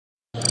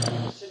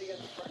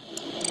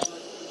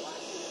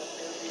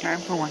Time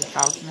for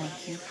 1,000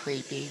 IQ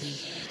play, baby.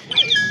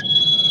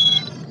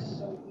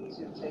 So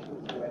easy to take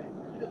with you.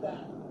 Look at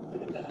that.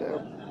 Look at that.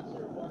 That's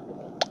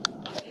remarkable.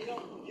 You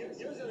know,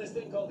 using this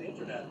thing called the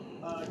internet,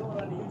 going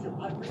on to YouTube,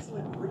 I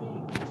recently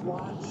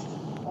re-watched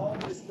all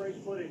this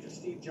great footage of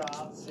Steve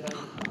Jobs,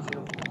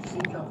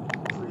 Steve Jobs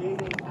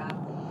creating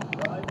Apple,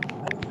 right?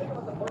 And you think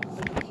about the purpose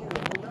of the computer.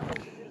 Remember the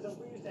computers that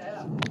we used to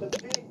have, the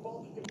big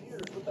bulky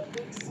computers with the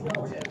big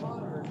CRT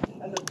monitors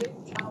and the big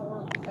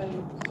tower and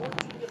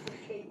 14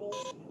 different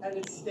cables, and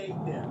it stayed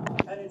there,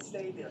 and it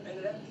stayed there, and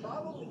it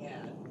probably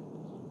had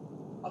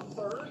a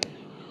third,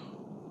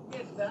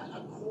 if that,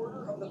 a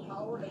quarter of the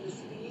power and the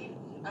speed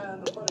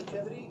and the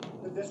productivity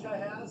that this guy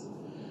has,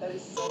 that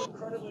is so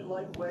incredibly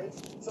lightweight,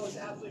 so it's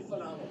absolutely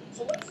phenomenal.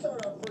 So let's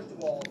start out, first of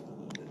all,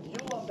 you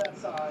love that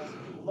size,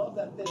 you love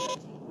that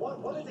thickness.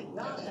 What does it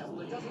not have?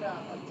 Well, it doesn't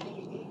have a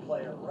DVD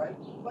player, right?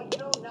 But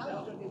now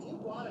if you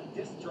want a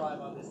disc drive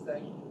on this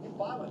thing, you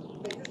buy one.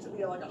 They used to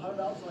be like $100,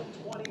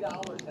 like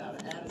 $20 now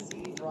to add a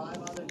CD drive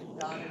on it. You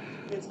got it.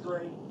 It's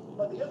great.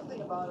 But the other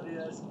thing about it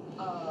is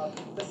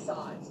the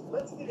size.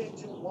 Let's get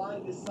into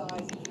why this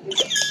size is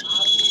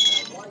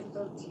obvious now. Why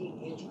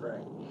 13-inch,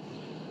 Greg?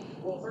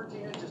 Well,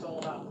 13 inch is all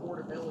about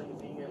portability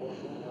and being able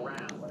to move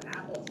around. When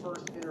Apple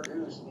first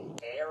introduced the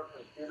Air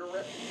computer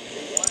rip,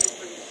 they wanted to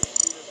create a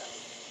computer that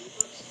was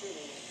super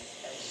skinny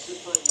and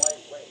super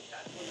lightweight.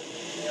 That's where the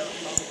name Air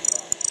comes from.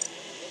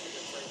 Look at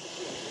this great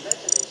machine. You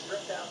mentioned they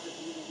stripped out the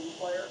DVD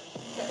player.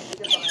 Yeah, you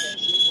can buy a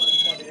cheap one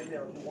and plug it in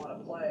there if you want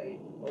to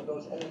play or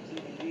those old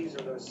DVDs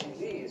or those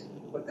CDs.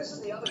 But this is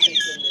the other big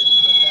thing they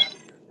stripped out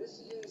here. This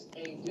is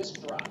a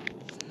disc drive.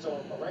 So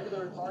a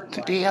regular hard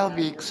drive. Today I'll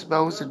be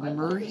exposing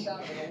Murray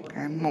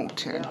and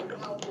Molten. Now, look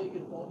how big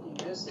and bulky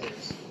this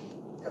is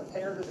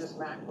compared to this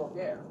MacBook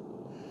Air.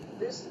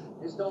 This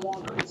is no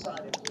longer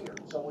inside of here.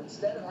 So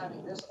instead of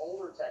having this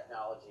older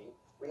technology,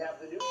 we have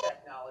the new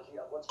technology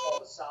of what's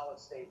called a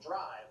solid-state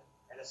drive.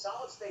 And a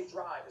solid-state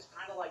drive is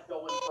kind of like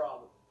going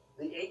from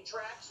the 8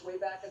 tracks way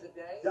back in the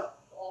day. Yep.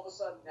 All of a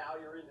sudden, now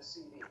you're into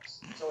CDs.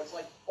 So it's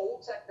like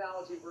old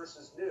technology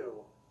versus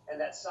new. And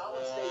that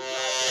solid state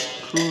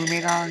Who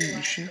made on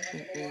the ship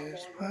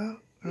as well?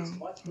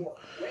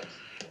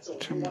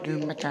 I'm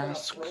doing my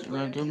tasks.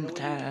 I'm doing my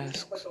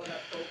tasks.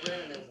 Okay.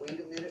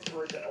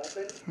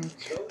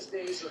 Those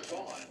days are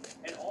gone.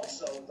 And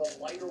also the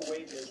lighter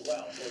weight as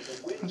well. So it's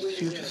a win-win. Let's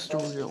do the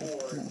story of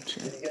Molten.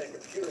 You get a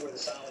computer with a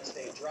solid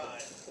state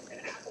drive. And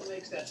Apple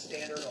makes that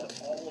standard on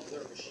all of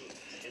their machines.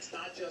 It's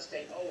not just the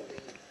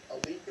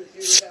elite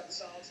computers have the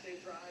solid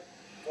state drive.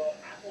 Well,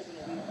 Apple's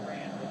an elite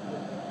brand with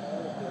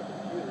all of their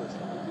computers,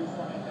 and we do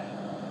find that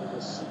with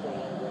a super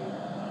lightweight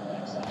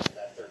compact size of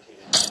that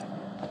 13-inch back here.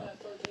 And that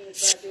 13-inch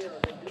back here,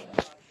 they do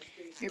have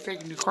space. If I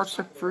can do cards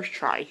like first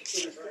try.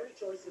 So there's 3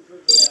 choices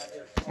with the back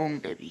here. Boom,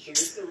 baby. So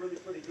this is a really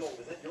pretty gold.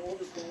 Is that your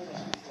oldest gold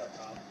on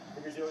Switch.com?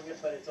 If you're doing it,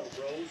 but it's a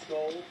rose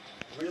gold,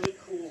 really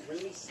cool,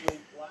 really sleek,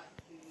 black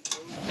keys,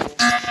 rose gold,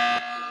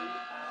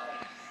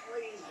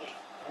 crazy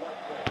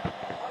lightweight,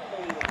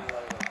 unbelievably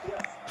lightweight.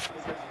 Yes,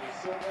 this gives you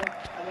silver,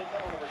 and then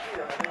come over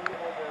here, and then go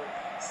over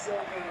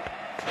silver,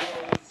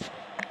 rose,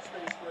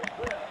 space gray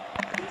grip,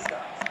 these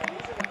guys. And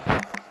these are the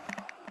covers.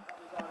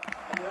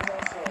 And there's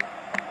also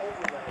an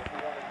overlay if you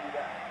want to do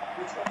that,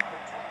 which helps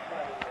protect,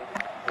 by the way,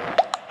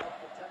 help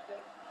protect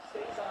it.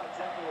 Stays on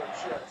exactly where it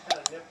should. It's kind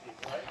of nifty,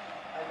 right?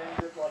 And then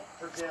you like,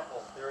 for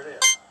example, there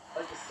it is.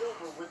 Like the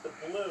silver with the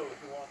blue,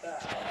 if you want that.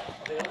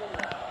 Available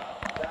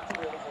now. That's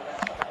available for the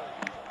next couple of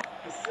people.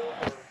 The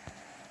silver,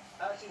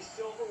 actually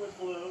silver with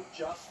blue,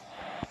 just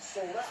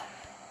sold out.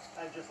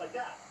 And just like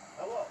that.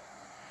 Hello.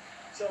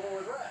 Silver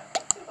with red.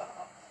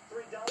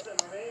 3 dozen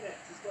remaining.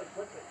 Just go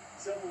quickly.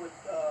 Silver with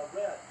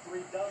red. 3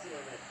 dozen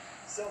remaining.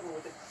 Silver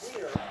with the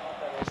clear.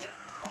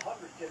 100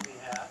 can be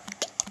had.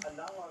 And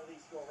not a lot of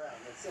these go around.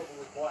 Then silver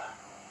with black.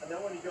 And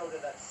then when you go to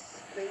that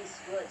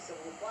space gray,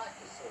 silver with black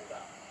is sold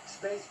out.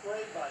 Space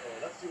gray, by the way.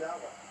 Let's do that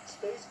one.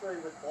 Space gray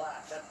with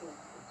black. That's the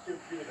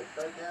computer that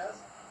Craig has.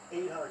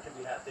 800 can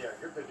be had there.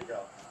 You're good to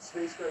go.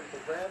 Space gray with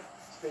the red.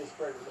 Space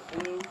gray with the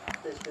blue.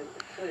 Space gray with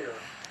the clear.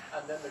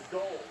 And then the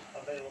gold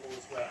available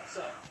as well.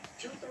 So,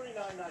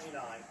 $239.99.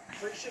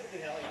 Free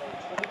shipping and handling.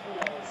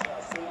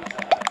 $23 savings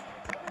on that.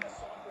 Try the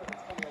software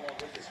that's coming along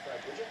with this,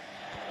 Craig, would you?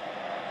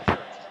 Sure,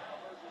 it's trial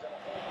versions and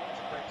a whole bunch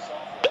of great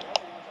software. One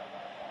of the ones I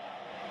like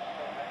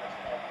a lot is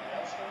called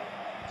Maelstrom.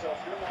 So if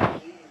you're like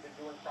me, you've been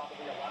doing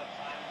probably a lot of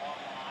time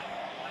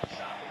online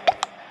shopping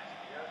over the past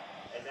year,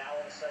 and now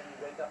all of a sudden you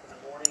wake up in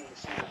the morning and you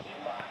see your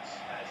inbox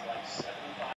has like 75